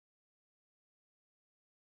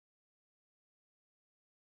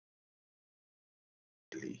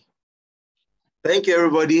Thank you,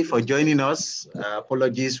 everybody, for joining us.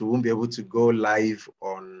 Apologies, we won't be able to go live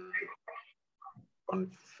on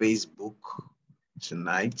Facebook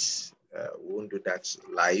tonight. We won't do that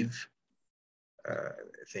live. I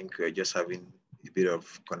think we're just having a bit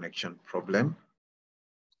of connection problem.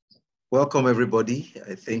 Welcome, everybody.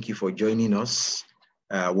 I thank you for joining us.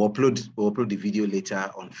 We'll upload the video later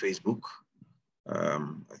on Facebook.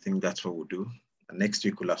 I think that's what we'll do. And next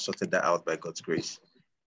week, we'll have sorted that out by God's grace.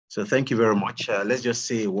 So thank you very much. Let's just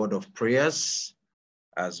say a word of prayers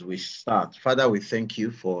as we start. Father, we thank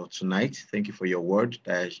you for tonight. Thank you for your word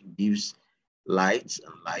that gives light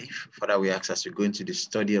and life. Father, we ask as we go into the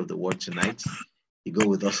study of the word tonight, you go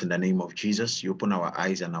with us in the name of Jesus. You open our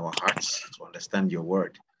eyes and our hearts to understand your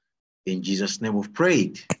word. In Jesus' name we've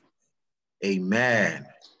prayed. Amen.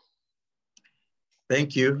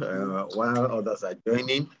 Thank you. While others are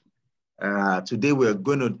joining, today we're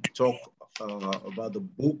going to talk about the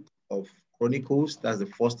book of Chronicles. That's the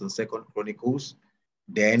first and second Chronicles.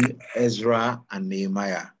 Then Ezra and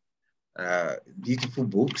Nehemiah. Beautiful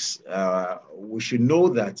books. We should know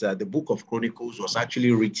that the book of Chronicles was actually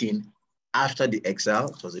written after the exile.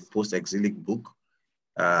 It was a post-exilic book.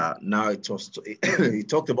 Now it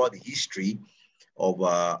talked about the history of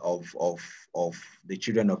the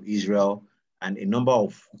children of Israel and a number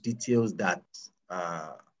of details that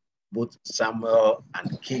both Samuel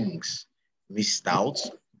and Kings missed out.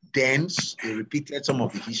 Then he repeated some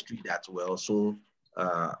of the history that were also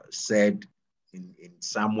said in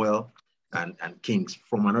Samuel and Kings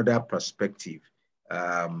from another perspective.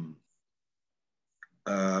 Some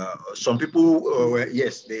people,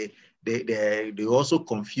 yes, they also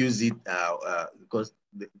confuse it because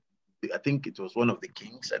I think it was one of the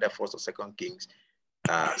kings, either first or second Kings,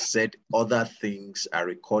 said other things are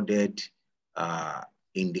recorded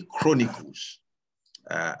in the Chronicles.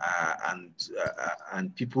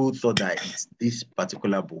 And people thought that it's this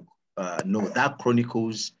particular book. No, that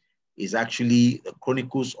Chronicles is actually the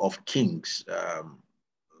Chronicles of Kings,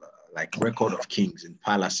 like record of kings in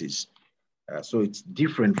palaces. So it's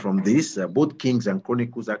different from this. Both Kings and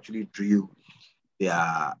Chronicles actually drew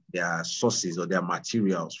their sources or their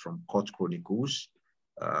materials from court chronicles.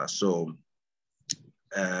 And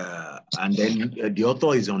then the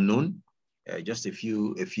author is unknown. Just a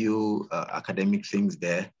few academic things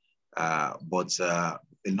there, but a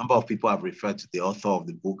number of people have referred to the author of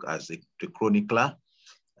the book as the chronicler.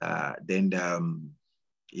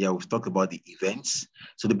 Yeah, we've talked about the events.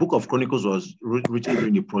 So the book of Chronicles was written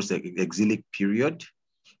during the post-exilic period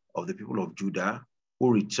of the people of Judah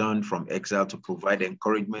who returned from exile to provide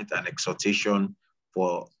encouragement and exhortation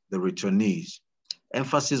for the returnees.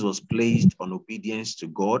 Emphasis was placed on obedience to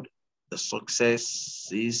God, the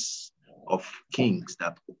successes of kings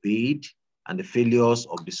that obeyed, and the failures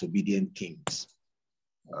of disobedient kings.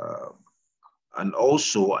 And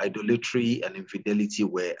also idolatry and infidelity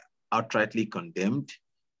were outrightly condemned.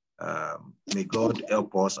 May God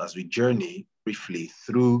help us as we journey briefly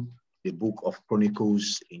through the book of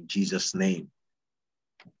Chronicles in Jesus' name.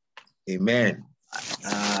 Amen.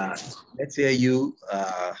 Let's hear you,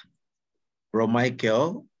 Bro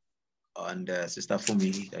Michael and Sister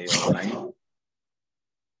Fumi, that you're online.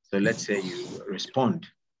 So let's hear you respond.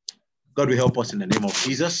 God will help us in the name of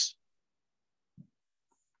Jesus.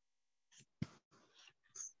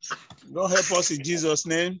 God help us in Jesus'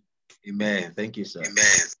 name. Amen. Thank you, sir.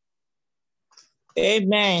 Amen.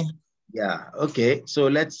 Amen. Yeah, okay. So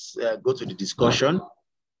let's go to the discussion.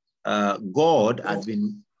 God has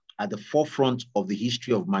been at the forefront of the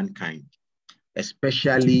history of mankind,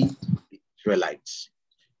 especially the Israelites.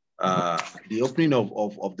 The opening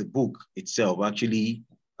of the book itself actually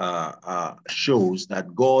shows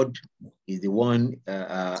that God is the one,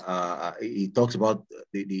 he talks about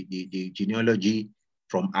the genealogy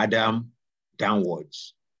from Adam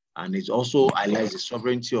downwards. And it also highlights the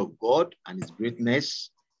sovereignty of God and his greatness,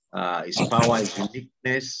 his power, his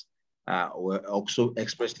uniqueness, were also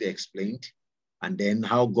expressly explained. And then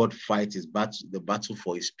how God fights the battle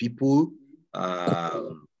for his people.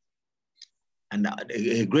 And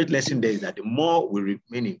a great lesson there is that the more we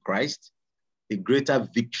remain in Christ, the greater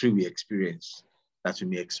victory we experience, that we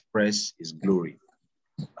may express his glory.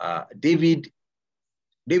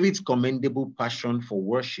 David's commendable passion for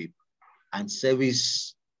worship and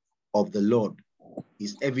service of the Lord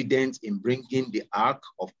is evident in bringing the Ark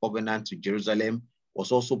of Covenant to Jerusalem. He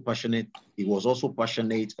was also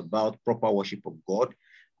passionate about proper worship of God.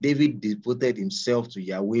 David devoted himself to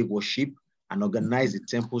Yahweh worship and organized the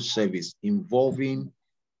temple service involving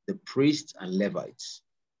the priests and Levites.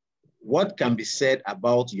 What can be said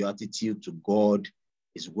about your attitude to God,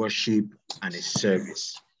 his worship, and his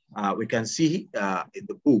service? We can see in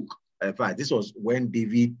the book In fact, this was when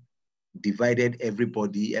David divided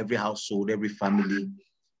everybody, every household, every family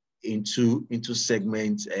into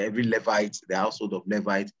segments, every Levite, the household of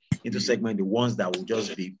Levite, into segment, the ones that will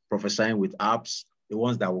just be prophesying with harps, the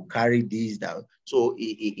ones that will carry these. So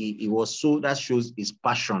it was so that shows his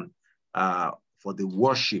passion for the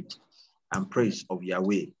worship and praise of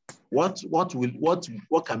Yahweh. What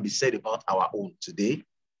can be said about our own today?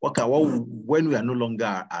 When we are no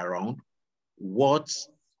longer around, what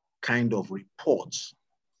kind of reports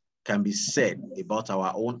can be said about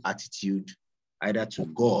our own attitude, either to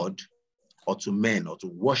God or to men, or to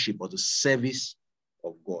worship or to service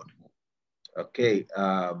of God? Okay,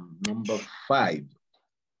 number 5.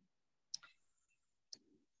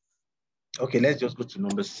 Okay, let's just go to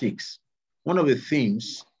number 6. One of the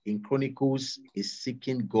themes in Chronicles is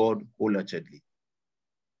seeking God wholeheartedly.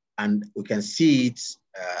 And we can see it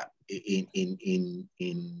in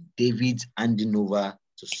David handing over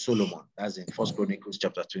to Solomon. That's in 1 Chronicles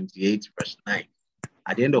chapter 28, verse 9.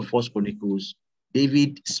 At the end of 1 Chronicles,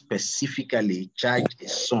 David specifically charged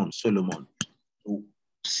his son Solomon to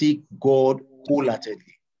seek God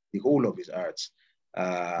wholeheartedly, the whole of his heart.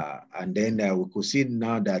 And then we could see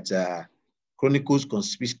now that Chronicles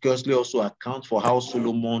conspicuously also account for how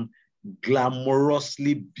Solomon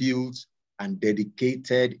glamorously built and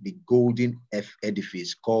dedicated the golden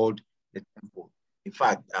edifice called the temple. In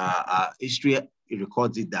fact, history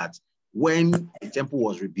records it that when the temple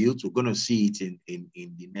was rebuilt, we're going to see it in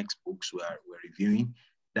the next books we're reviewing,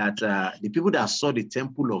 that the people that saw the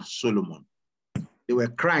temple of Solomon, they were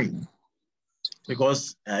crying,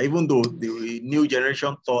 because even though the new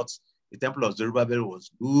generation thought the temple of Zerubbabel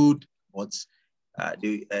was good, but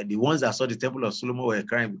the ones that saw the temple of Solomon were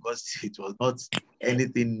crying because it was not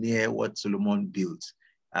anything near what Solomon built.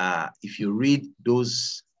 If you read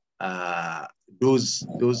those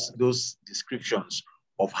descriptions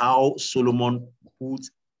of how Solomon put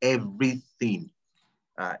everything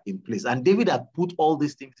in place, and David had put all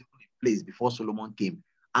these things in place before Solomon came,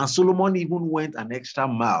 and Solomon even went an extra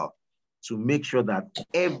mile to make sure that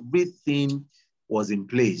everything was in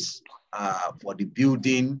place for the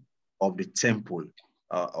building of the temple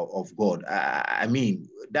of God. I mean,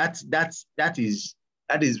 that is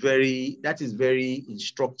very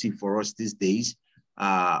instructive for us these days.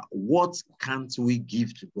 What can't we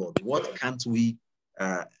give to God? What can't we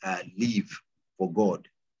leave for God?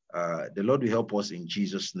 The Lord will help us in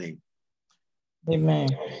Jesus' name. Amen.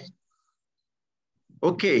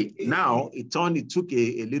 Okay, now it took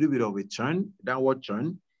a little bit of a downward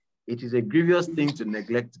turn. It is a grievous thing to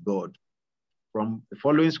neglect God. From the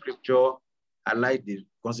following scripture, highlight the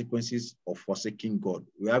consequences of forsaking God.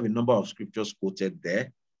 We have a number of scriptures quoted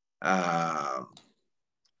there.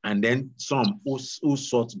 And then some who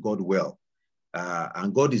sought God well.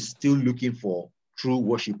 And God is still looking for true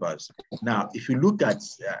worshipers. Now, if you look at,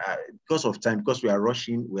 because of time, because we are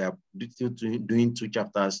rushing, we are still doing 2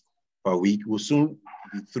 chapters per week. We'll soon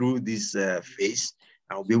be through this phase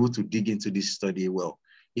and we'll be able to dig into this study well.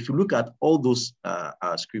 If you look at all those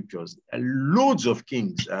scriptures, loads of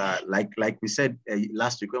kings, like we said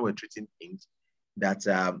last week when we were treating kings, that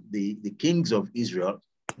the kings of Israel,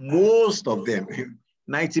 most of them,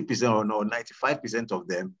 90% or no, 95% of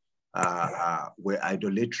them were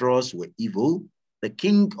idolatrous, were evil. The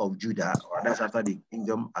king of Judah, or that's after the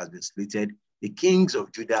kingdom has been splitted, the kings of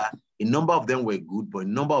Judah, a number of them were good, but a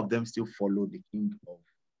number of them still followed the king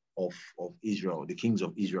of Israel, the kings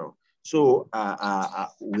of Israel. So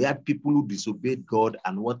we had people who disobeyed God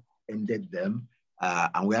and what ended them,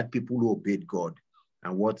 and we had people who obeyed God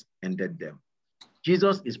and what ended them.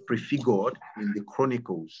 Jesus is prefigured in the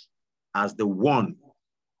Chronicles as the one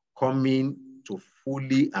coming to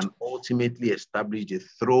fully and ultimately establish the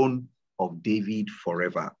throne of David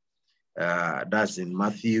forever. That's in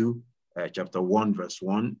Matthew chapter 1, verse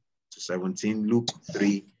 1 to 17, Luke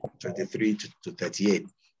 3, 23 to 38.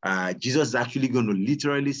 Jesus is actually going to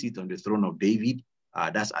literally sit on the throne of David.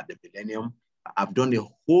 That's at the millennium. I've done a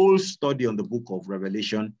whole study on the book of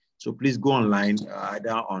Revelation. So please go online,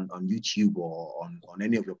 either on YouTube or on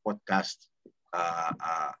any of your podcasts,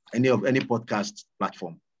 any podcast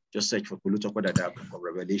platform. Just search for Book of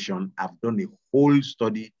Revelation. I've done a whole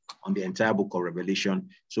study on the entire book of Revelation.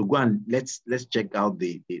 So go and let's check out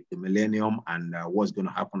the millennium and what's going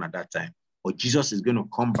to happen at that time. But Jesus is going to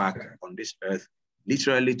come back on this earth,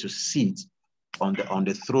 literally to sit on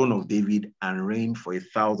the throne of David and reign for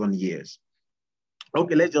 1,000 years.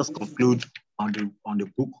 Okay, let's just conclude on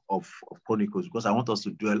the book of Chronicles, because I want us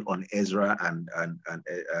to dwell on Ezra and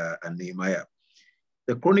Nehemiah.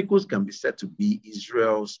 The Chronicles can be said to be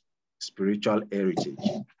Israel's spiritual heritage.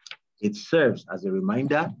 It serves as a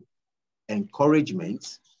reminder,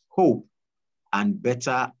 encouragement, hope, and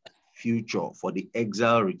better future for the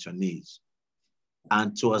exile returnees.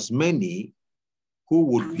 And to as many who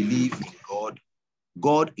would believe in God,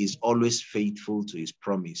 God is always faithful to his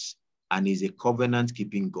promise and is a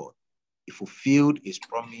covenant-keeping God. He fulfilled his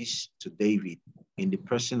promise to David in the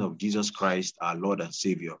person of Jesus Christ, our Lord and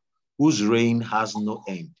Savior, whose reign has no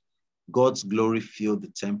end. God's glory filled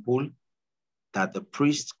the temple that the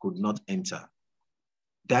priest could not enter.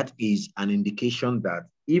 That is an indication that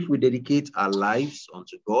if we dedicate our lives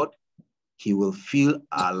unto God, he will fill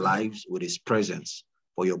our lives with his presence.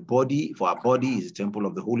 For our body is a temple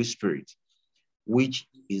of the Holy Spirit, which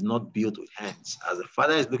is not built with hands, as the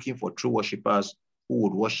Father is looking for true worshipers who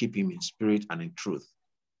would worship him in spirit and in truth.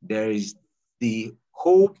 There is the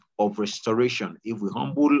hope of restoration if we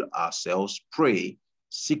humble ourselves, pray,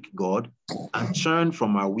 seek God, and turn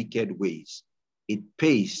from our wicked ways. It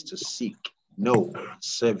pays to seek, know, and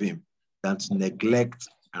serve him than to neglect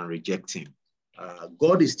and reject him.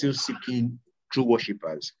 God is still seeking true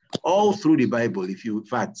worshipers all through the Bible. If you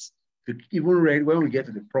even read, when we get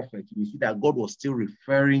to the prophet, you see that God was still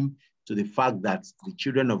referring to the fact that the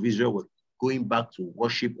children of Israel were going back to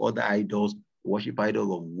worship other idols, worship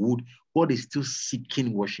idols of wood. God is still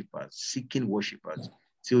seeking worshipers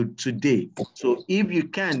till today. So if you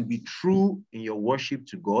can be true in your worship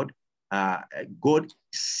to God, God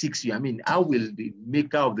seeks you. I mean, how will the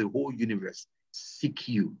maker of the whole universe seek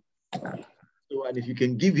you? So, and if you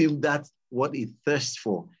can give him that, what he thirsts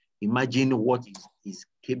for, imagine what he's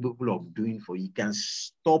capable of doing for you. He can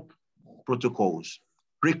stop protocols,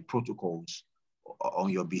 break protocols on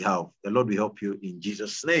your behalf. The Lord will help you in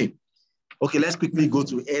Jesus' name. Okay, let's quickly go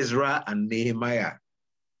to Ezra and Nehemiah.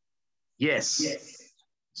 Yes.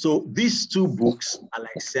 So these two books are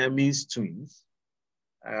like Siamese twins.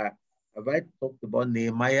 Have I talked about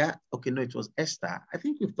Nehemiah? Okay, no, it was Esther. I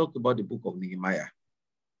think we've talked about the book of Nehemiah.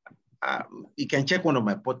 You can check one of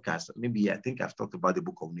my podcasts. Maybe I think I've talked about the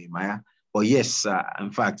book of Nehemiah. But yes,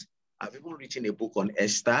 in fact, I've even written a book on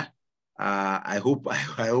Esther. I hope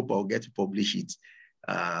I'll get to publish it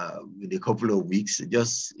in a couple of weeks.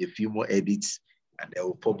 Just a few more edits, and I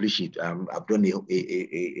will publish it. I've done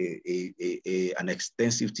an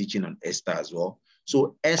extensive teaching on Esther as well.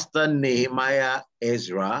 So Esther, Nehemiah,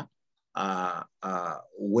 Ezra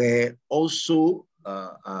were also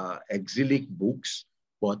exilic books,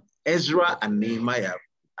 but Ezra and Nehemiah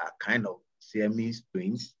are kind of Siamese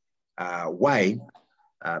twins. Why?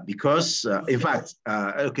 Because, in fact,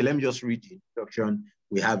 okay, let me just read the introduction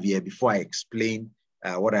we have here before I explain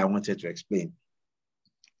what I wanted to explain.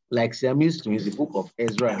 Like Siamese twins, the book of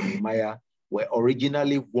Ezra and Nehemiah were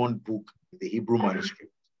originally one book in the Hebrew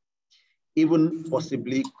manuscript. Even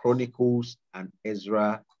possibly Chronicles and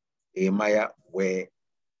Ezra, Nehemiah were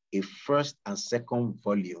a first and second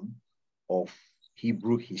volume of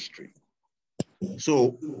Hebrew history.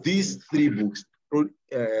 So these three books,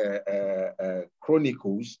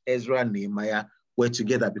 Chronicles, Ezra, and Nehemiah, were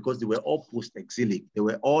together because they were all post-exilic. They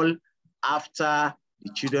were all after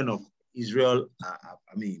the children of Israel.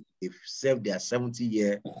 They've served their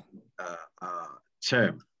 70-year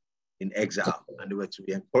term in exile, and they were to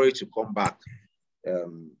be encouraged to come back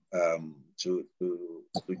to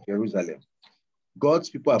Jerusalem. God's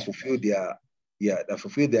people have fulfilled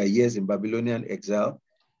their years in Babylonian exile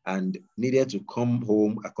and needed to come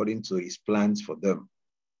home according to his plans for them.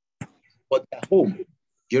 But their home,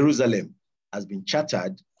 Jerusalem, has been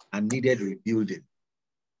shattered and needed rebuilding.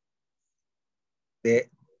 There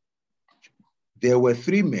were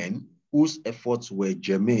three men whose efforts were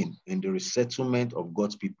germane in the resettlement of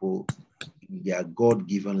God's people in their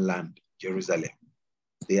God-given land, Jerusalem.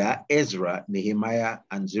 They are Ezra, Nehemiah,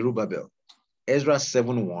 and Zerubbabel. Ezra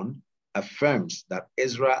 7:1 affirms that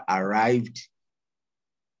Ezra arrived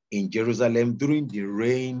in Jerusalem during the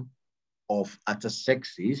reign of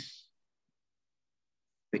Artaxerxes,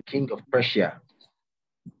 the king of Persia,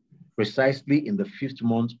 precisely in the 5th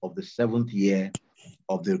month of the 7th year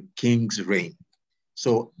of the king's reign.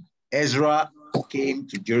 So Ezra came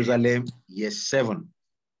to Jerusalem year 7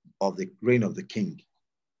 of the reign of the king.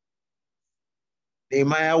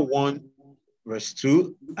 Nehemiah 1 verse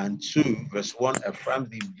 2 and 2 verse 1 affirms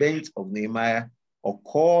the event of Nehemiah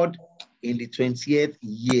occurred in the 20th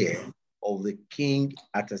year of the king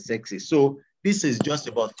Artaxerxes. So this is just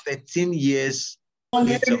about 13 years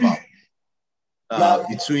interval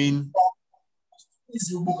between.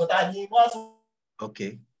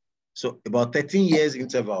 Okay, so about 13 years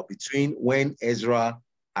interval between when Ezra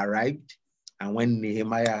arrived and when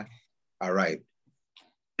Nehemiah arrived.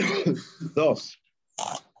 Thus,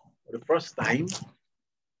 for the first time,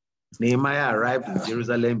 Nehemiah arrived in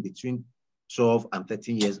Jerusalem between 12 and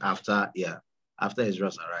 13 years after after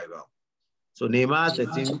Ezra's arrival. So Nehemiah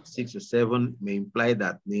 13, 6 to 7 may imply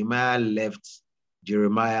that Nehemiah left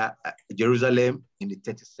Jerusalem in the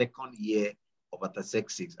 32nd year of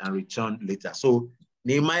Artaxerxes and returned later. So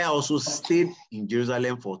Nehemiah also stayed in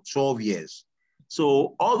Jerusalem for 12 years.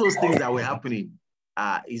 So all those things that were happening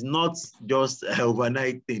is not just an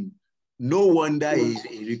overnight thing. No wonder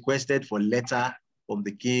he requested for letter from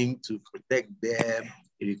the king to protect them.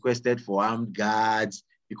 He requested for armed guards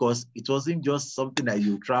because it wasn't just something that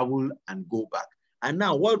you travel and go back. And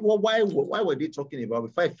now, why were they talking about,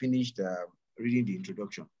 before I finished reading the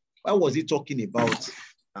introduction, why was he talking about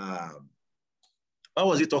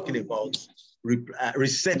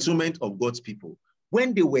resettlement of God's people?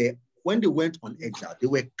 When they went on exile, they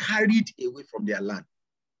were carried away from their land.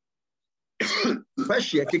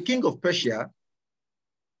 Persia, the king of Persia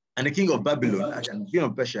and the king of Babylon, and the king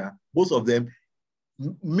of Persia, both of them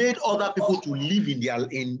made other people to live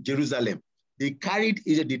in Jerusalem. They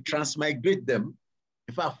transmigrate them.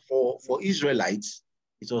 In fact, for Israelites,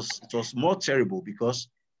 it was more terrible because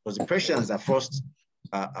it was the Persians that first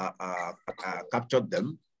captured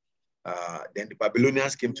them. Then the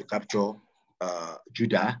Babylonians came to capture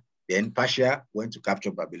Judah. Then Persia went to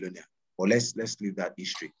capture Babylonia. But let's leave that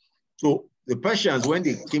history. So the Persians, when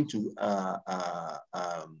they came to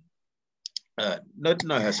not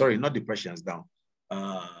the Persians now,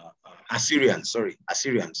 Assyrians.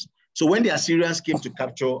 So when the Assyrians came to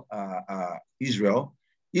capture Israel,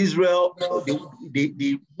 they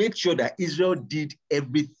made sure that Israel did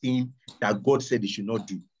everything that God said they should not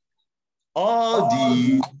do. All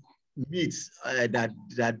the meats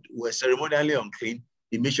that were ceremonially unclean,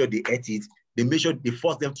 they made sure they ate it. They made sure they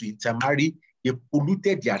forced them to intermarry. They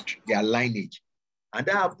polluted their lineage. And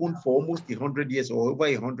that happened for almost 100 years or over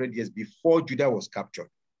 100 years before Judah was captured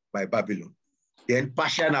by Babylon. Then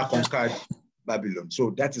Persia now conquered Babylon.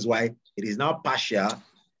 So that is why it is now Persia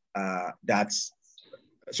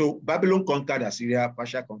so Babylon conquered Assyria,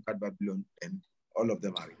 Persia conquered Babylon, and all of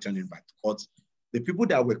them are returning back. But the people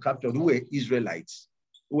that were captured, who were Israelites,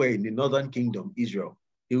 who were in the northern kingdom, Israel,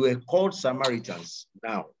 they were called Samaritans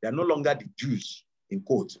now. They're no longer the Jews, in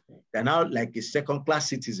quotes. They're now like a second-class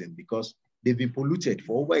citizen because they've been polluted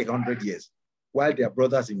for over 100 years, while their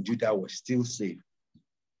brothers in Judah were still safe.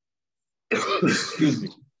 Excuse me.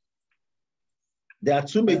 There are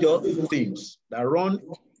two major themes that run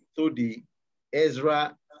through the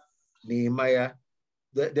Ezra, Nehemiah.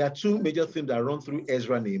 There are two major themes that run through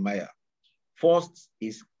Ezra, Nehemiah. First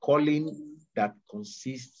is calling that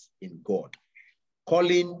consists in God.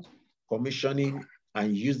 Calling, commissioning,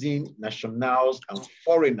 and using nationals and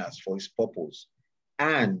foreigners for his purpose.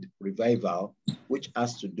 And revival, which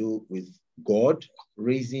has to do with God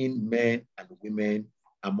raising men and women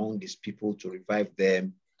among these people to revive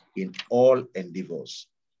them in all endeavors.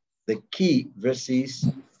 The key verses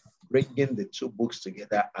bringing the two books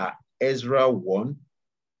together are Ezra 1,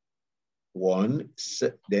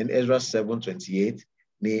 then Ezra 7:28,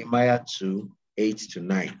 Nehemiah 2, 8 to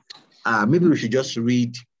 9. Maybe we should just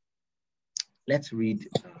read, let's read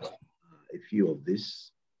a few of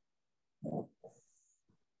this.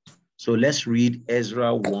 So let's read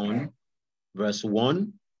Ezra 1, verse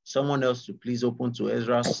 1. Someone else to please open to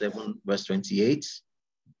Ezra 7, verse 28.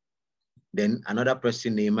 Then another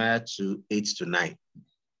person, Nehemiah 2, 8 to 9.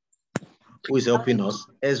 Who is helping us?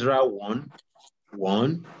 Ezra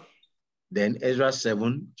 1, then Ezra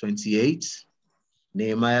 7, 28,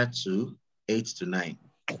 Nehemiah 2, 8 to 9.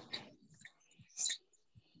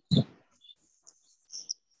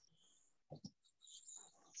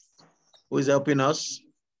 Who is helping us?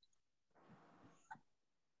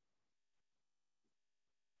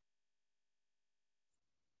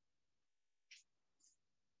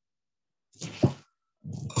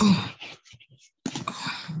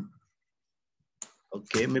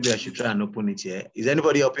 Okay, maybe I should try and open it here. Is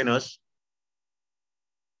anybody helping us?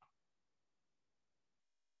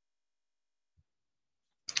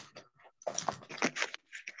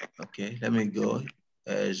 Okay, let me go.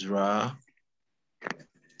 Ezra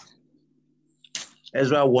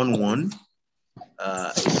 1:1.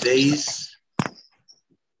 It says,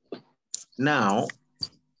 now,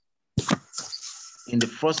 in the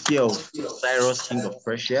first year of Cyrus, king of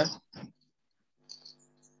Persia,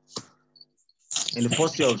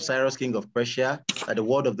 that the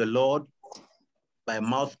word of the Lord by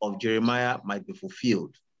mouth of Jeremiah might be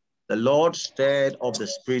fulfilled. The Lord stirred up the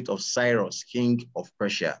spirit of Cyrus, king of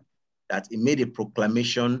Persia, that he made a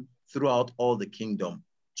proclamation throughout all the kingdom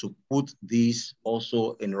to put this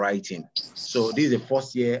also in writing. So this is the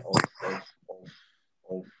first year of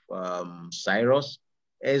Cyrus.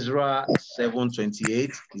 Ezra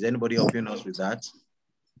 7:28. Is anybody helping us with that?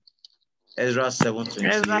 Ezra Ezra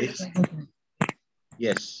 7:28.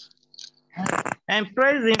 Yes. and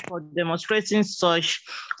praise him for demonstrating such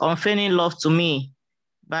unfailing love to me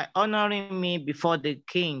by honoring me before the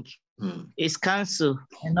king, his council,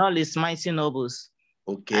 and all his mighty nobles.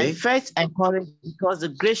 Okay. I felt encouraged because the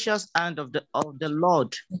gracious hand of the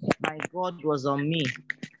Lord, my God, was on me,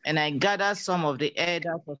 and I gathered some of the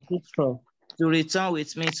elders of Israel to return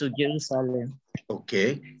with me to Jerusalem.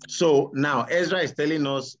 Okay. So now Ezra is telling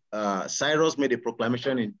us Cyrus made a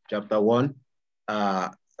proclamation in chapter 1.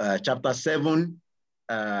 Chapter 7,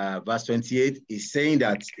 verse 28 is saying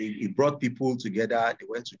that he brought people together. They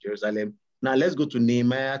went to Jerusalem. Now let's go to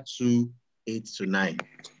Nehemiah 2:8-9.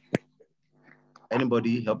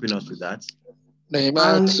 Anybody helping us with that?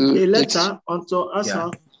 Nehemiah And 2, a letter unto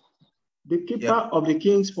Asaph, Yeah. the keeper of the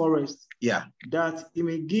king's forest, Yeah. that he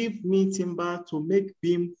may give me timber to make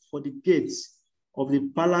beam for the gates of the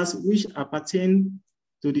palace which appertain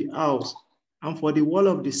to the house, and for the wall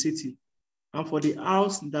of the city, and for the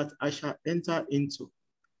house that I shall enter into.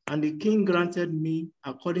 And the king granted me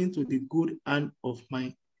according to the good hand of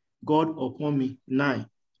my God upon me. 9.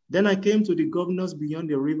 Then I came to the governors beyond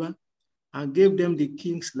the river and gave them the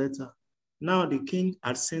king's letter. Now the king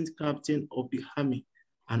had sent captain of the army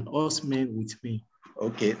and horsemen with me.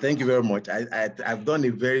 Okay, thank you very much. I've done a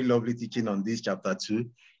very lovely teaching on this chapter 2.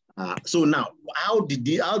 So now, how did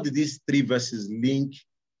these 3 verses link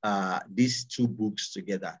these 2 books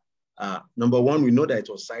together? Number 1, we know that it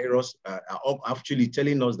was Cyrus actually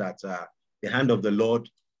telling us that the hand of the Lord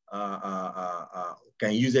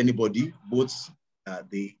can use anybody, both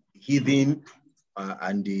the heathen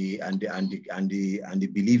and the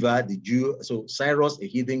believer, the Jew. So Cyrus, a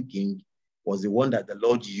heathen king, was the one that the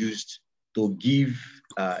Lord used to give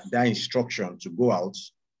that instruction to go out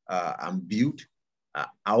and build.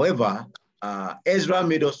 However, Ezra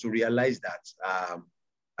made us to realize that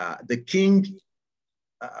the king,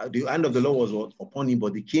 the hand of the Lord was upon him,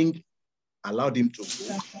 but the king allowed him to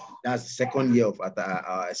go. That's the 7th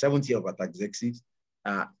year of Artaxerxes.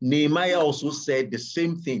 Nehemiah also said the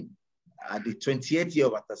same thing at the 28th year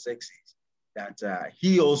of Artaxerxes, that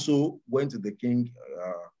he also went to the king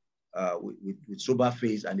with sober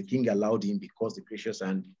face, and the king allowed him because the gracious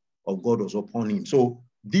hand of God was upon him. So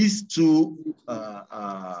these 2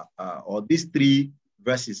 or these 3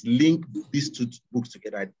 verses link these 2 books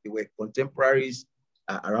together. They were contemporaries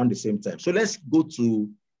around the same time. So let's go to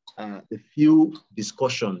the few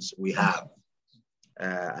discussions we have,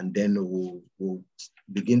 and then we'll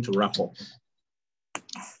begin to wrap up.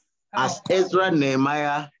 As Ezra,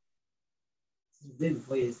 Nehemiah.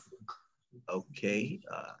 Okay,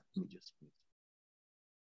 let me just.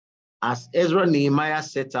 As Ezra, Nehemiah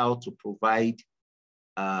set out to provide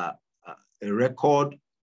a record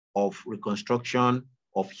of reconstruction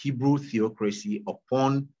of Hebrew theocracy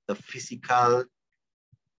upon the physical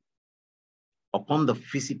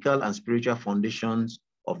and spiritual foundations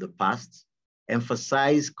of the past,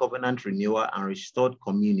 emphasize covenant renewal and restored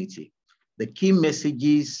community. The key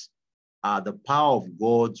messages are the power of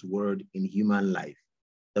God's word in human life,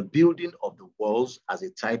 the building of the walls as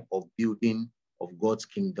a type of building of God's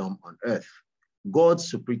kingdom on earth. God's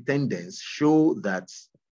superintendence show that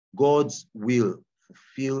God's will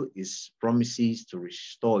fulfill his promises to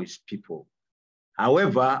restore his people.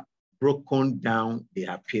 However broken down they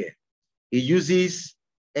appear. He uses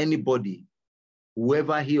anybody,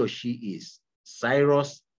 whoever he or she is,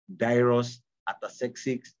 Cyrus, Darius,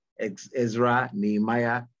 Artaxerxes, Ezra,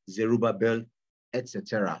 Nehemiah, Zerubbabel,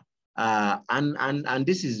 etc. And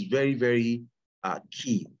this is very, very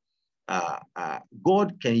key.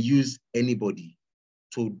 God can use anybody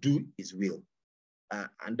to do his will.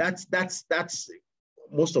 And that's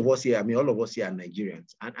most of us here, I mean, all of us here are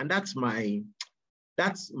Nigerians. And that's my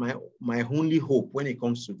only hope when it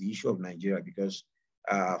comes to the issue of Nigeria, because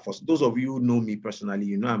for those of you who know me personally,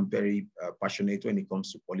 you know I'm very passionate when it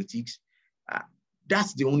comes to politics.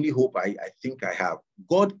 That's the only hope I think I have.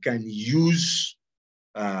 God can use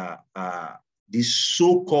these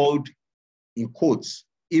so-called, in quotes,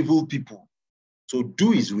 evil people to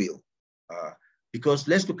do his will. Because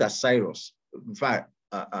let's look at Cyrus. In fact,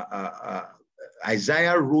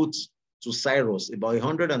 Isaiah wrote to Cyrus about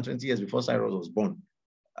 120 years before Cyrus was born,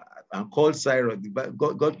 and called Cyrus,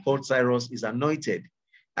 God called Cyrus his anointed.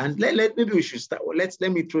 And maybe we should start, let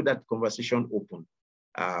me throw that conversation open.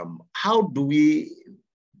 How do we,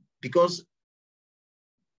 because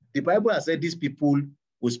the Bible has said these people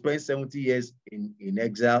will spend 70 years in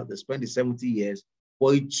exile, they spend the 70 years,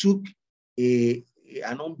 but it took an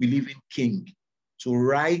unbelieving king to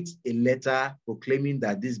write a letter proclaiming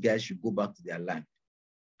that these guys should go back to their land.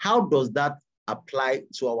 How does that apply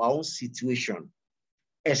to our own situation?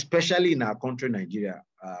 especially in our country, Nigeria.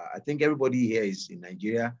 I think everybody here is in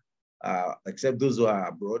Nigeria, except those who are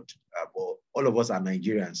abroad, but all of us are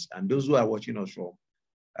Nigerians. And those who are watching us from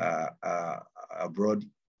abroad,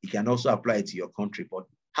 you can also apply it to your country. But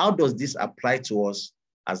how does this apply to us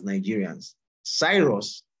as Nigerians?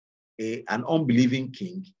 Cyrus, an unbelieving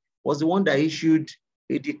king, was the one that issued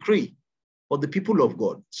a decree for the people of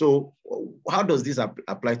God. So how does this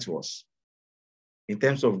apply to us in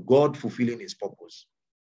terms of God fulfilling his purpose?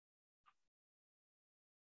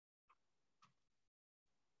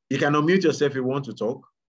 You can unmute yourself if you want to talk.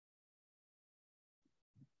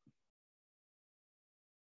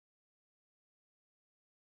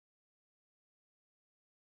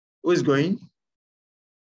 Who is going?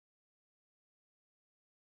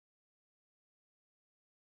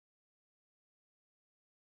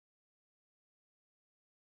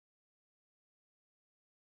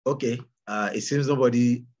 Okay, it seems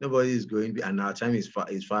nobody is going, and our time is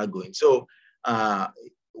far going. So I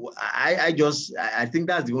think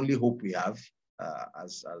that's the only hope we have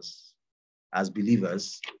as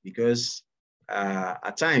believers, because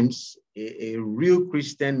at times a real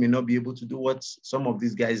Christian may not be able to do what some of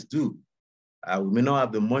these guys do. We may not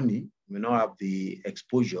have the money, we may not have the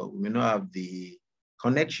exposure, we may not have the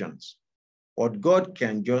connections. But God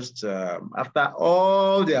can just, after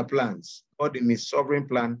all their plans, God in his sovereign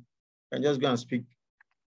plan, can just go and speak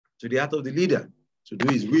to the heart of the leader to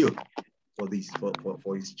do his will for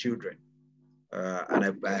his children.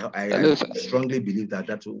 And I strongly believe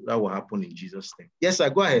that will happen in Jesus' name. Yes, sir,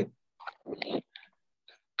 go ahead.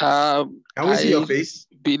 Can we see your face?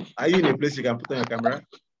 Are you in a place you can put on your camera?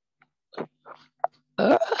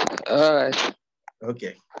 All right.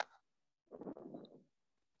 Okay.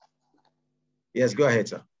 Yes, go ahead,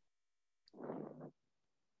 sir.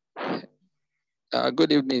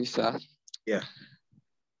 Good evening, sir. Yeah.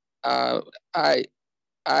 I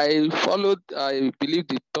followed, I believe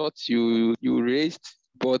the thoughts you raised,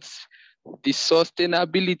 but the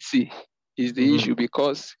sustainability is the issue,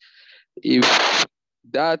 because if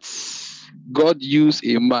that's God use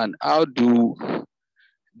a man, how do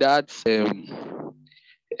that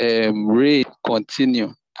reign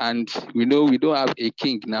continue? And we know we don't have a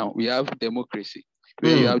king now. We have democracy,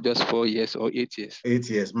 where you have just 4 years or 8 years. 8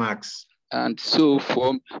 years max. And so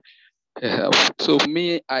for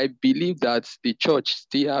me, I believe that the church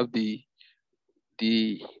still have the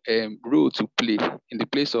role to play in the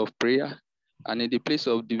place of prayer and in the place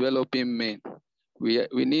of developing men. We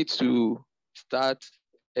need to start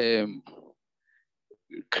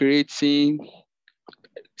creating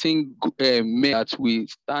men that we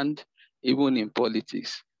stand even in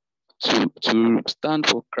politics to stand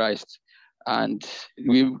for Christ. And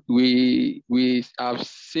we have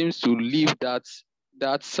seems to leave that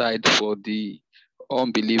side for the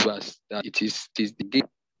unbelievers, that it is the game.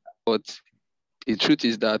 But the truth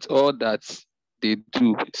is that all that they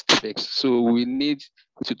do is perfect. So we need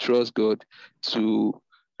to trust God to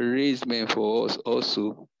raise men for us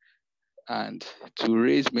also, and to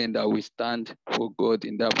raise men that will stand for God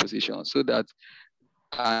in that position. So that,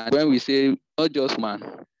 and when we say not just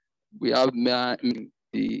man, we have men in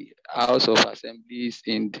the House of Assemblies,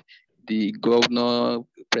 in the governor,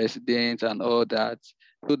 president, and all that,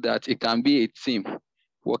 so that it can be a team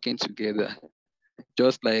working together.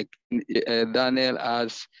 Just like Daniel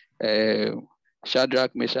has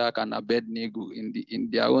Shadrach, Meshach, and Abednego in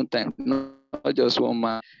their own time, not just one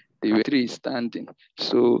man, they were 3 standing.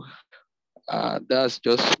 So that's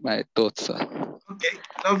just my thoughts, sir. Okay,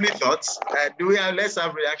 lovely thoughts. Let's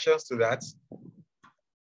have reactions to that.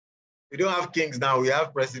 We don't have kings now, we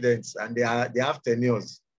have presidents, and they have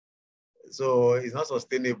tenures. So it's not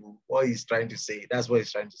sustainable. What he's trying to say, that's what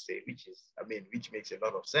he's trying to say, which makes a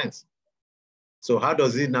lot of sense. So how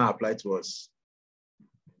does it now apply to us?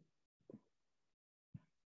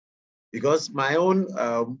 Because my own,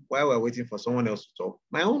 while we're waiting for someone else to talk,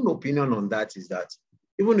 my own opinion on that is that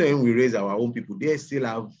even when we raise our own people, they still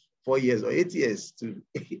have 4 years or 8 years to,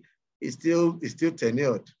 it's still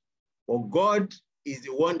tenured. But God is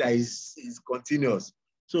the one that is continuous.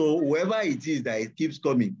 So whoever it is that it keeps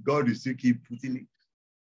coming, God will still keep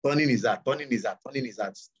turning his heart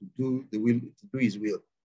to do the will, to do his will.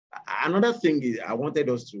 Another thing is, I wanted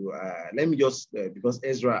us to, let me just, because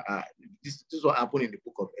Ezra, this is what happened in the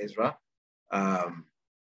book of Ezra.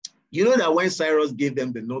 You know that when Cyrus gave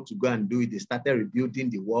them the note to go and do it, they started rebuilding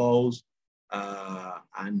the walls,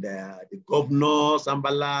 and the governor,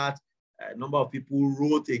 Sanballat, a number of people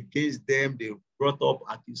wrote against them. They brought up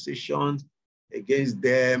accusations against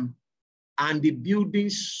them, and the building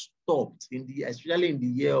stopped especially in the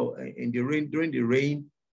year, during the reign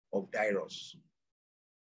of Darius.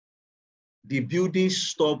 the building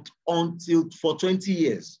stopped until for 20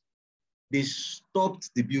 years. They stopped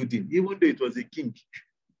the building, even though it was a king,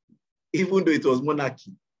 even though it was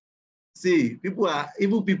monarchy. See,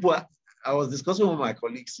 I was discussing with my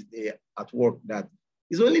colleagues today at work that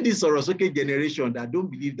it's only this Sorosoke generation that don't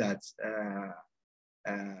believe that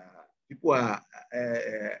people are,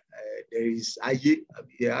 there is,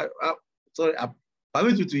 sorry,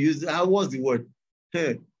 permit me to use, what's the word?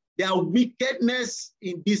 There are wickedness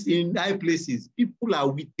in high places. People are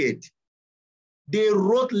wicked. They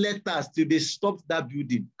wrote letters till they stopped that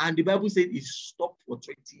building. And the Bible said it stopped for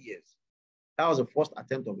 20 years. That was the first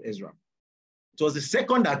attempt of Ezra. It was the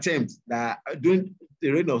second attempt that during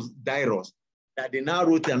the reign of Darius that they now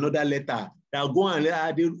wrote another letter. That go and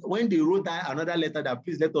when they wrote another letter that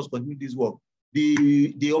please let us continue this work,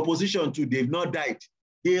 the opposition too, they've not died.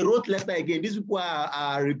 They wrote letter again. These people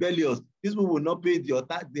are rebellious. These people will not pay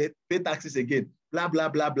they pay taxes again. Blah blah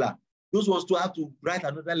blah blah. Those ones to have to write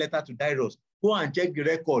another letter to Darius. Go and check the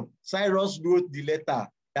record. Cyrus wrote the letter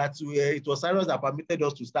that it was Cyrus that permitted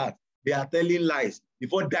us to start. They are telling lies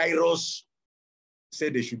before Darius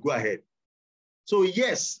said they should go ahead. So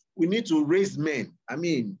yes, we need to raise men. I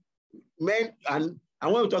mean, men, and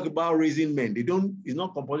when we talk about raising men, it's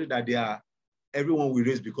not compulsory that everyone we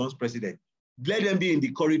raise becomes president. Let them be in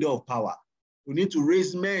the corridor of power. We need to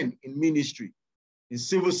raise men in ministry, in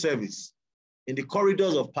civil service, in the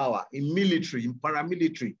corridors of power, in military, in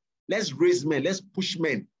paramilitary. Let's raise men, let's push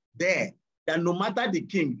men there. That no matter the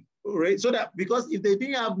king, right? So that, because if they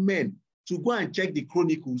didn't have men to go and check the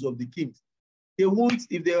chronicles of the kings, they won't,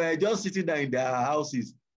 if they were just sitting there in their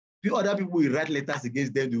houses, other people will write letters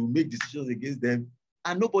against them, they will make decisions against them,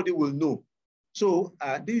 and nobody will know. So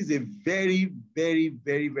this is a very, very,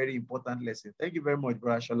 very, very important lesson. Thank you very much,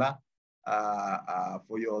 Brother Shola,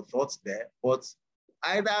 for your thoughts there. But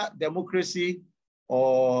either democracy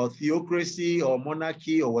or theocracy or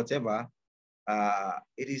monarchy or whatever,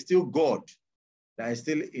 it is still God that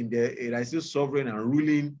is still sovereign and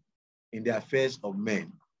ruling in the affairs of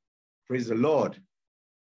men. Praise the Lord.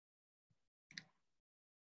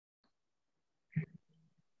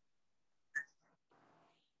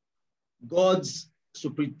 God's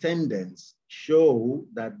superintendence show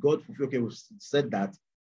that God said that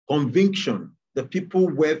conviction, the people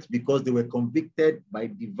wept because they were convicted by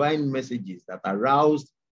divine messages that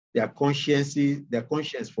aroused their conscience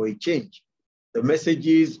for a change. The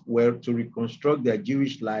messages were to reconstruct their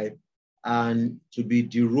Jewish life and to be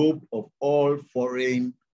derobed of all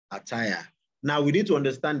foreign attire. Now we need to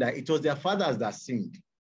understand that it was their fathers that sinned.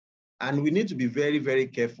 And we need to be very, very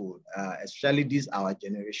careful, especially this our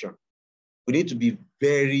generation. We need to be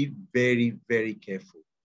very, very, very careful.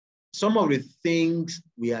 Some of the things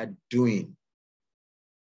we are doing,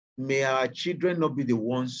 may our children not be the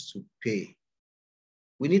ones to pay.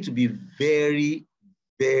 We need to be very,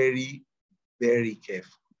 very, very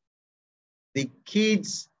careful. The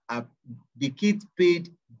kids paid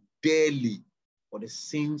dearly for the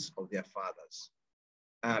sins of their fathers.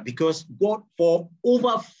 Because God, for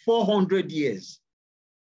over 400 years,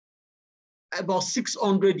 about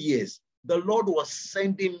 600 years, the Lord was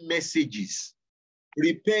sending messages.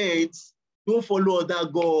 Repent, don't follow other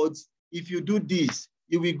gods. If you do this,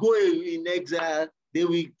 you will go in exile. They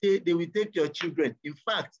will take your children. In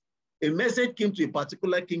fact, a message came to a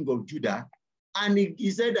particular king of Judah, and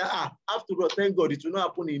he said, after all, thank God, it will not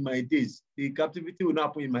happen in my days. The captivity will not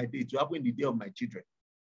happen in my days. It will happen in the day of my children.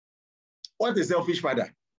 What a selfish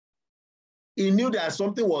father. He knew that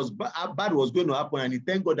something bad was going to happen, and he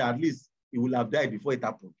thanked God that at least he will have died before it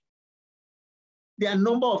happened. There are a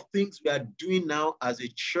number of things we are doing now as a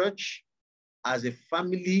church, as a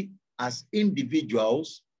family, as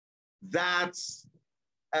individuals, that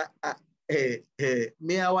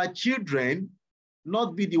may our children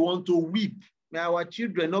not be the one to weep. May our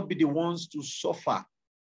children not be the ones to suffer.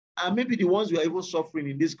 And maybe the ones who are even suffering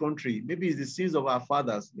in this country, maybe it's the sins of our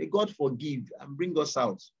fathers. May God forgive and bring us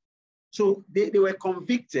out. So they were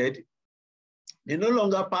convicted. They no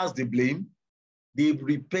longer passed the blame. They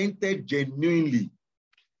repented genuinely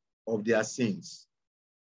of their sins.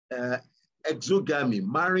 Exogamy,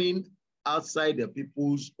 marrying outside the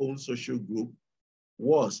people's own social group,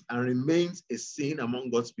 was and remains a sin among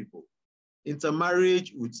God's people.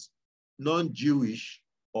 Intermarriage with non-Jewish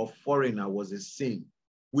or foreigner was a sin,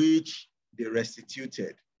 which they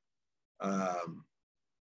restituted.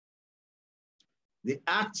 The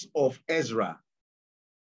Acts of Ezra,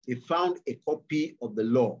 he found a copy of the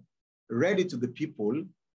law, read it to the people,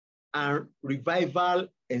 and revival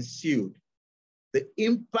ensued. The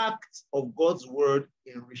impact of God's word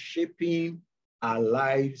in reshaping our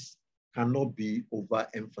lives cannot be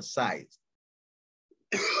overemphasized.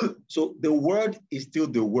 So the word is still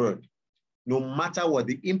the word, no matter what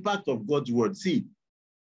the impact of God's word. See,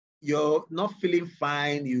 you're not feeling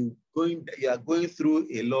fine, you are going through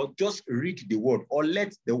a lot, just read the word or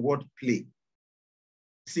let the word play.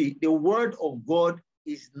 See, the word of God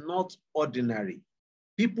is not ordinary.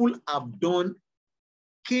 People have done,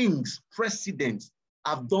 kings, presidents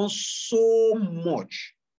have done so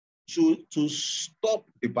much to stop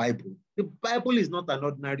the Bible. The Bible is not an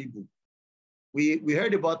ordinary book. We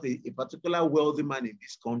heard about a particular wealthy man in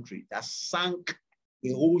this country that sank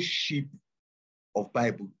a whole ship of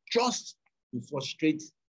Bible just to frustrate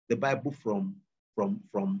the Bible from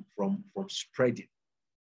spreading.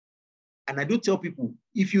 And I do tell people,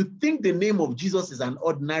 if you think the name of Jesus is an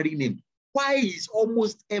ordinary name, why is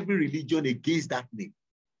almost every religion against that name?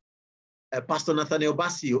 Pastor Nathaniel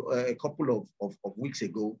Bassi, a couple of weeks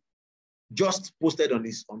ago, just posted on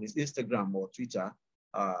his Instagram or Twitter,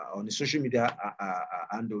 on the social media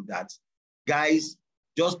handle that, guys,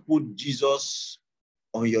 just put Jesus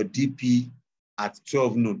on your DP at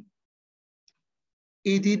 12 noon.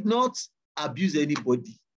 He did not abuse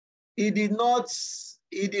anybody. He did not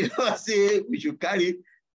say we should carry,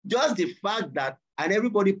 just the fact that, and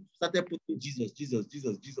everybody started putting Jesus, Jesus,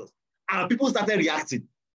 Jesus, Jesus. And people started reacting.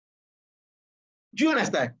 Do you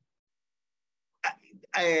understand?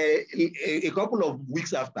 A couple of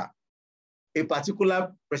weeks after, a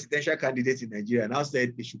particular presidential candidate in Nigeria now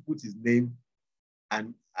said they should put his name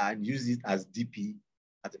and use it as DP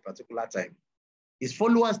at a particular time. His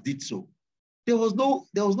followers did so. There was no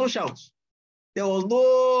shout. There was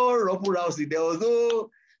no rumble rousing. There was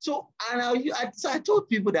no. So, I told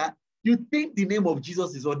people that you think the name of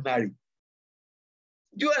Jesus is ordinary.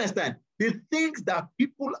 Do you understand? The things that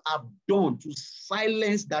people have done to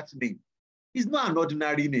silence that name is not an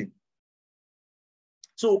ordinary name.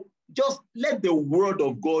 So just let the word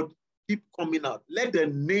of God keep coming out. Let the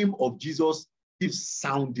name of Jesus keep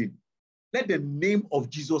sounding. Let the name of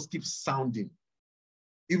Jesus keep sounding.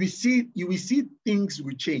 You will see things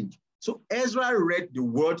will change. So Ezra read the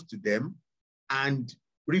word to them and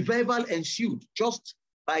revival ensued just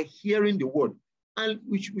by hearing the word. And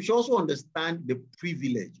we should also understand the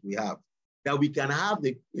privilege we have, that we can have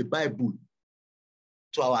a Bible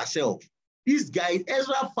to ourselves. These guys,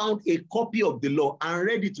 Ezra found a copy of the law and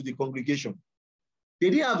read it to the congregation. They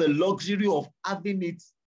didn't have a luxury of having it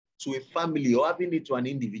to a family or having it to an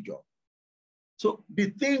individual. So the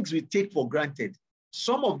things we take for granted,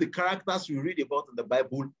 some of the characters we read about in the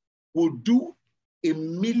Bible will do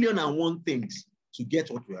 1,000,001 things to get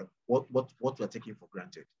what we're taking for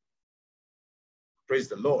granted. Praise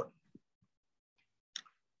the Lord.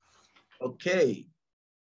 Okay.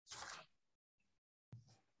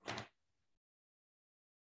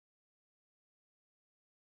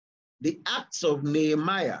 The Acts of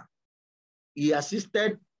Nehemiah, he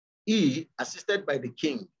assisted by the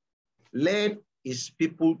king, led his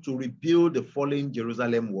people to rebuild the fallen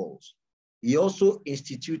Jerusalem walls. He also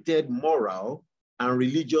instituted moral and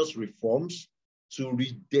religious reforms to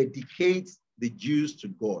rededicate the Jews to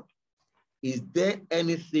God. Is there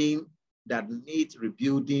anything that needs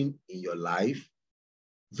rebuilding in your life?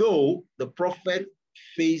 Though the prophet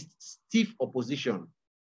faced stiff opposition,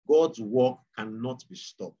 God's work cannot be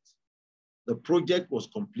stopped. The project was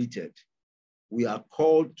completed. We are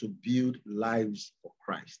called to build lives for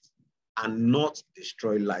Christ and not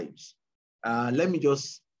destroy lives. Let me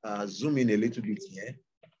just zoom in a little bit here.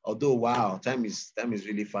 Although, wow, time is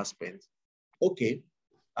really fast spent. Okay,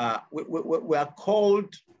 we are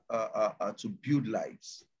called to build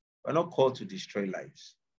lives. We're not called to destroy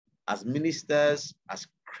lives. As ministers, as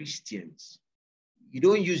Christians, you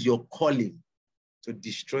don't use your calling to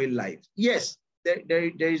destroy lives. Yes,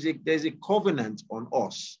 there's a covenant on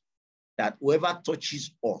us that whoever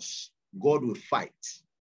touches us, God will fight.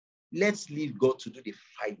 Let's leave God to do the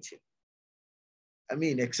fighting. I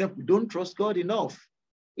mean, except we don't trust God enough.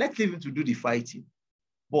 Let's leave him to do the fighting.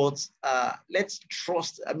 But let's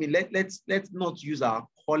trust. I mean, let's not use our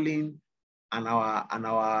calling and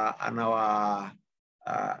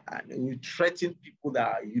we threaten people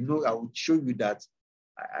that, I will show you that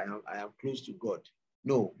I am close to God.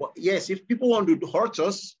 No, but yes, if people want to hurt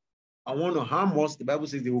us and want to harm us, the Bible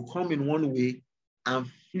says they will come in one way and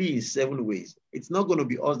flee in 7 ways. It's not going to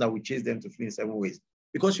be us that will chase them to flee in 7 ways,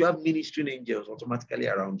 because you have ministering angels automatically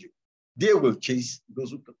around you. They will chase those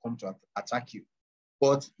who come to attack you.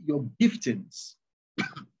 But your giftings,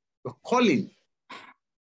 your calling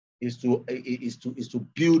is to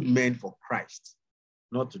build men for Christ,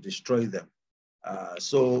 not to destroy them.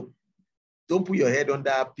 So don't put your head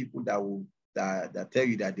under people that tell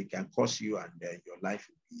you that they can curse you and your life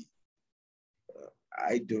will be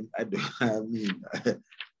I mean,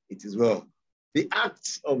 it is well. The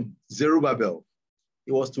Acts of Zerubbabel,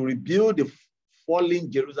 it was to rebuild the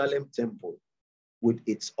fallen Jerusalem temple with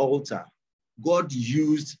its altar. God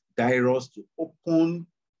used Darius to open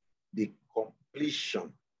the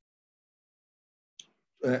completion,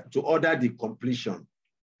 to order the completion.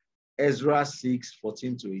 Ezra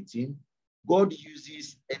 6:14-18. God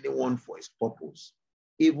uses anyone for his purpose,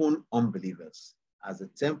 even unbelievers, as a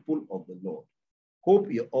temple of the Lord.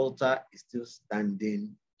 Hope your altar is still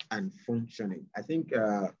standing and functioning. I think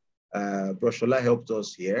Broshola helped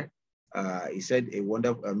us here. He said a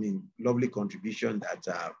wonderful, lovely contribution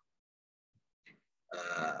that,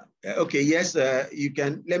 okay, yes, you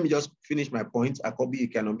can, let me just finish my point. Akobi, you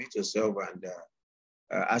can unmute yourself and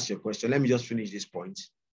ask your question. Let me just finish this point.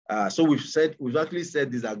 So we've actually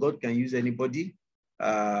said this, that God can use anybody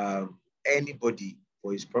for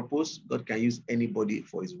his purpose. God can use anybody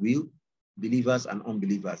for his will, believers and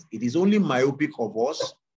unbelievers. It is only myopic of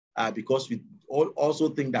us because we also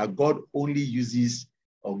think that God only uses,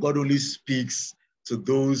 or God only speaks to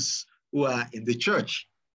those who are in the church.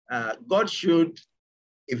 God showed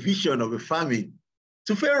a vision of a famine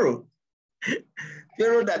to Pharaoh.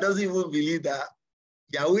 Pharaoh that doesn't even believe that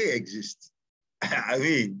Yahweh exists. I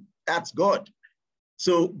mean, that's God.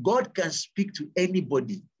 So God can speak to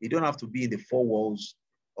anybody. You don't have to be in the four walls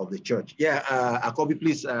of the church. Yeah, Akobi,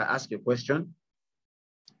 please ask your question.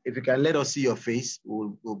 If you can let us see your face,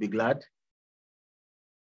 we'll be glad.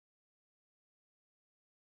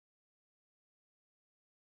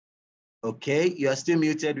 Okay, you are still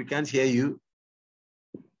muted. We can't hear you.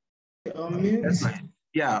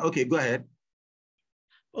 Yeah, okay, go ahead.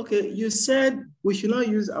 Okay, you said we should not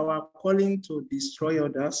use our calling to destroy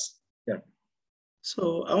others. Yeah.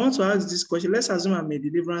 So I want to ask this question. Let's assume I'm a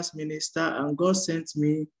deliverance minister and God sent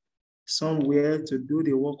me somewhere to do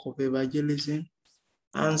the work of evangelism.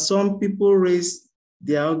 And some people raise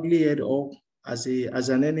their ugly head up as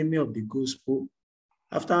an enemy of the gospel.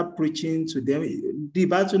 After preaching to them, the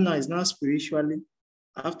battle now is not spiritually.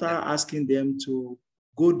 After asking them to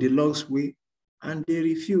go the Lord's way, and they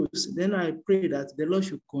refuse, then I pray that the Lord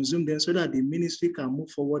should consume them so that the ministry can move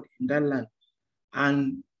forward in that land.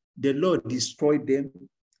 And the Lord destroyed them.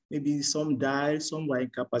 Maybe some died, some were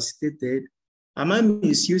incapacitated. Am I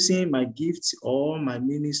misusing my gifts or my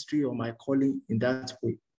ministry or my calling in that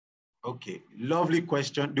way? Okay, lovely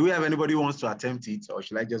question. Do we have anybody who wants to attempt it, or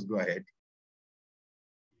should I just go ahead?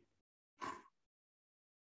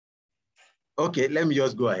 Okay, let me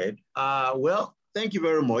just go ahead. Well, thank you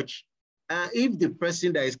very much. If the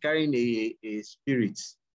person that is carrying a spirit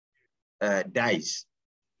dies,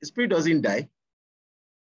 the spirit doesn't die.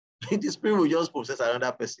 The spirit will just possess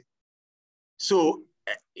another person. So,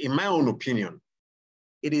 in my own opinion,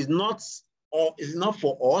 it is not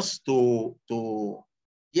for us to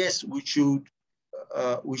yes, we should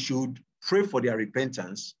pray for their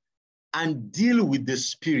repentance and deal with the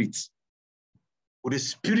spirit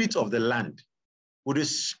of the land, with the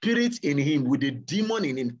spirit in him, with the demon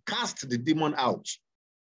in him, cast the demon out.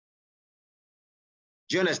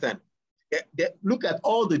 Do you understand? Look at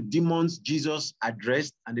all the demons Jesus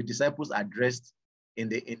addressed and the disciples addressed in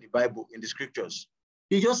the Bible, in the scriptures.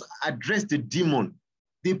 They just addressed the demon,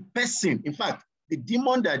 the person. In fact, the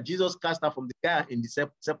demon that Jesus cast out from the guy in the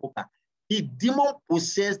sepulchre, the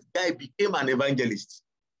demon-possessed guy became an evangelist.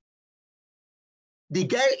 The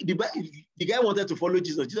guy wanted to follow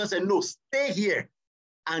Jesus. Jesus said, no, stay here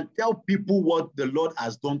and tell people what the Lord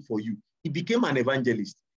has done for you. He became an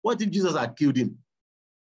evangelist. What if Jesus had killed him?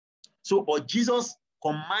 So, but Jesus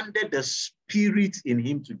commanded the spirit in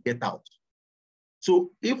him to get out.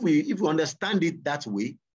 So if we understand it that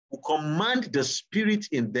way, we command the spirit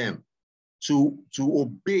in them to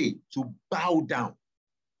obey, to bow down.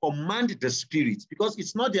 Command the spirit, because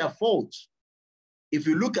it's not their fault. If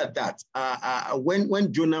you look at that,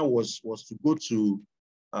 when Jonah was to go to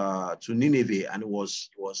Nineveh and was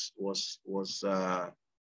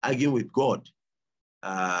arguing with God,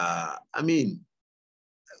 I mean,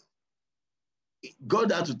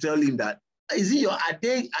 God had to tell him that, is it your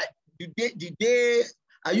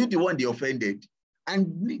are you the one they offended?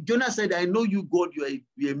 And Jonah said, I know you, God,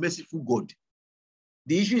 you're a merciful God.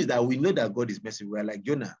 The issue is that we know that God is merciful. We're like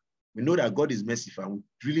Jonah. We know that God is merciful, and we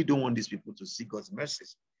really don't want these people to see God's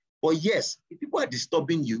mercies. But yes, if people are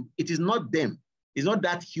disturbing you, it is not them. It's not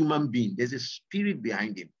that human being. There's a spirit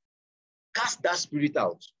behind him. Cast that spirit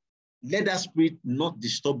out. Let that spirit not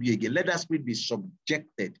disturb you again. Let that spirit be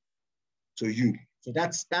subjected to you. So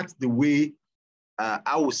that's the way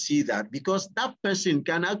I will see that, because that person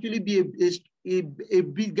can actually be a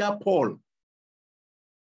bigger Paul.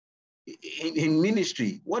 in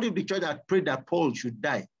ministry? What if the church had prayed that Paul should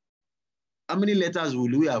die? How many letters will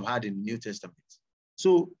we have had in the New Testament?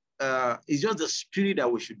 So it's just the spirit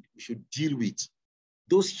that we should deal with.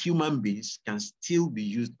 Those human beings can still be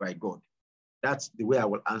used by God. That's the way I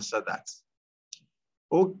will answer that.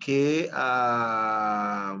 Okay,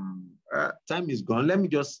 time is gone. Let me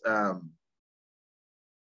just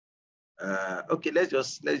okay. Let's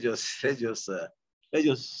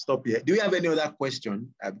just stop here. Do you have any other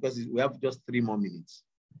question? Because we have just 3 more minutes.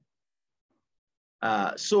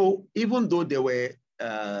 So even though there were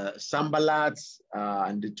Sanballats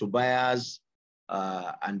and the Tobias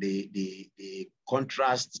and the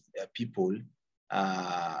contrast people,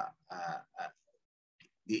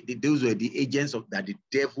 those were the agents that the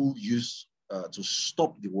devil used to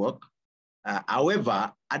stop the work.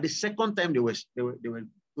 However, at the second time they were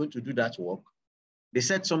going to do that work, they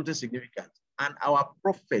said something significant. And our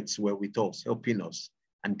prophets were with us, helping us,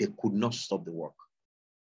 and they could not stop the work.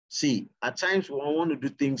 See, at times we want to do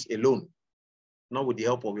things alone, not with the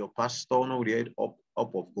help of your pastor, not with the help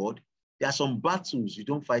of God. There are some battles you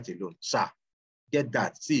don't fight alone. Sir, get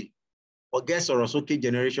that. See, forget Sorosoke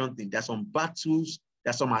generation thing. There are some battles,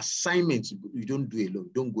 there are some assignments you don't do alone.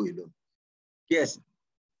 Don't go alone. Yes,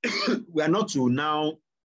 we are not to now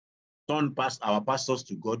turn past our pastors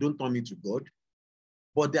to God. Don't turn me to God.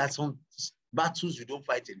 But there are some battles you don't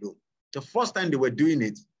fight alone. The first time they were doing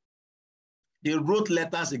it, they wrote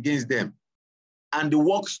letters against them, and the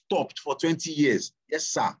work stopped for 20 years. Yes,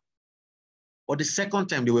 sir. But the second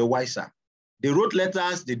time, they were wiser. They wrote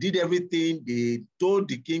letters, they did everything, they told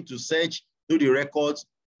the king to search, do the records,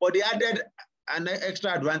 but they added an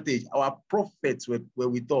extra advantage. Our prophets were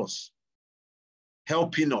with us,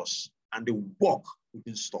 helping us, and the work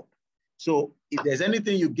didn't stop. So if there's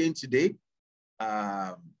anything you gain today,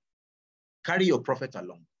 carry your prophet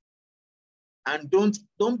along. And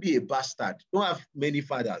don't be a bastard. Don't have many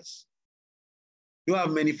fathers. Don't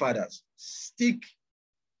have many fathers. Stick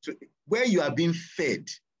to where you are being fed.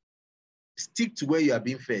 Stick to where you are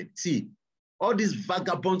being fed. See, all these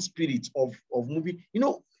vagabond spirits of moving, you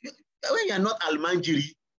know, when you're not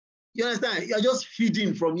Almanjiri, you understand? You're just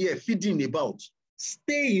feeding from here, feeding about.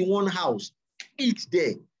 Stay in one house, eat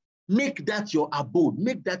there. Make that your abode,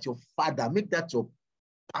 make that your father, make that your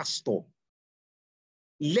pastor.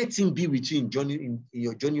 Let him be with you in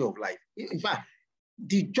your journey of life. In fact,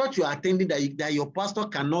 the church you are attending that your pastor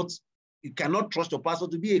you cannot trust your pastor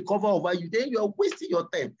to be a cover over you, then you are wasting your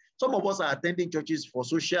time. Some of us are attending churches for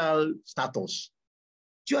social status.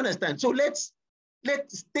 Do you understand? So let's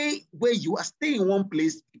stay where you are. Stay in one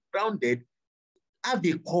place, grounded, have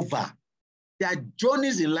a cover. There are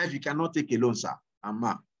journeys in life you cannot take alone, sir.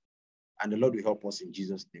 And the Lord will help us in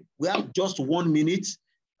Jesus' name. We have just 1 minute.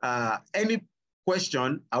 Any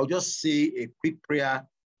question, I'll just say a quick prayer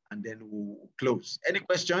and then we'll close. Any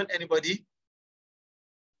question, anybody?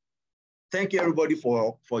 Thank you everybody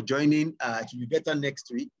for joining. It will be better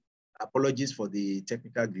next week. Apologies for the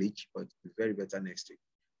technical glitch, but it will be very better next week.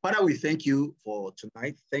 Father, we thank you for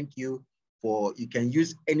tonight. Thank you for, you can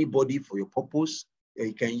use anybody for your purpose.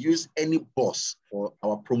 You can use any boss for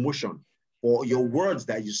our promotion, for your words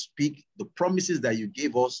that you speak, the promises that you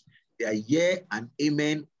gave us. They are yeah and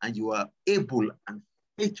amen, and you are able and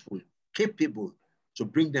faithful, capable to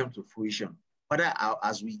bring them to fruition. Father,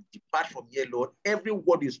 as we depart from here, Lord, every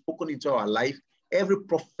word you've spoken into our life, every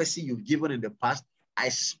prophecy you've given in the past, I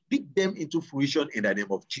speak them into fruition in the name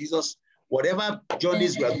of Jesus. Whatever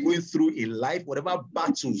journeys we are going through in life, whatever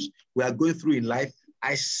battles we are going through in life,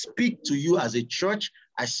 I speak to you as a church.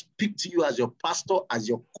 I speak to you as your pastor, as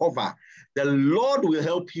your cover. The Lord will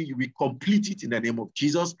help you. You will complete it in the name of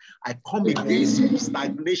Jesus. I come against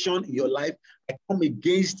stagnation in your life. I come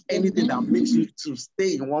against anything that makes you to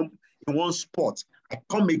stay in one spot. I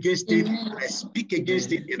come against it. I speak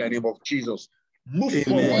against it in the name of Jesus. Move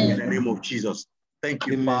forward in the name of Jesus. Thank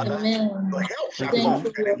you, Father. Your help shall come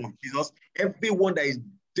in the name of Jesus. Everyone that is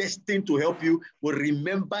destined to help you will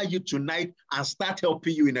remember you tonight and start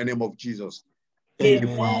helping you in the name of Jesus. Thank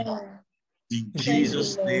you, Father. In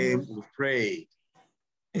Jesus' name we pray.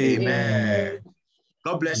 Amen.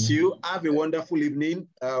 God bless you. Have a wonderful evening.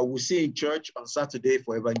 We'll see you in church on Saturday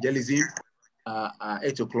for evangelism at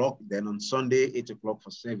 8 o'clock. Then on Sunday, 8 o'clock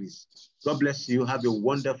for service. God bless you. Have a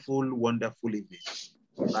wonderful, wonderful evening.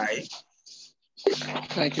 Bye.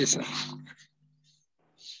 Thank you, sir.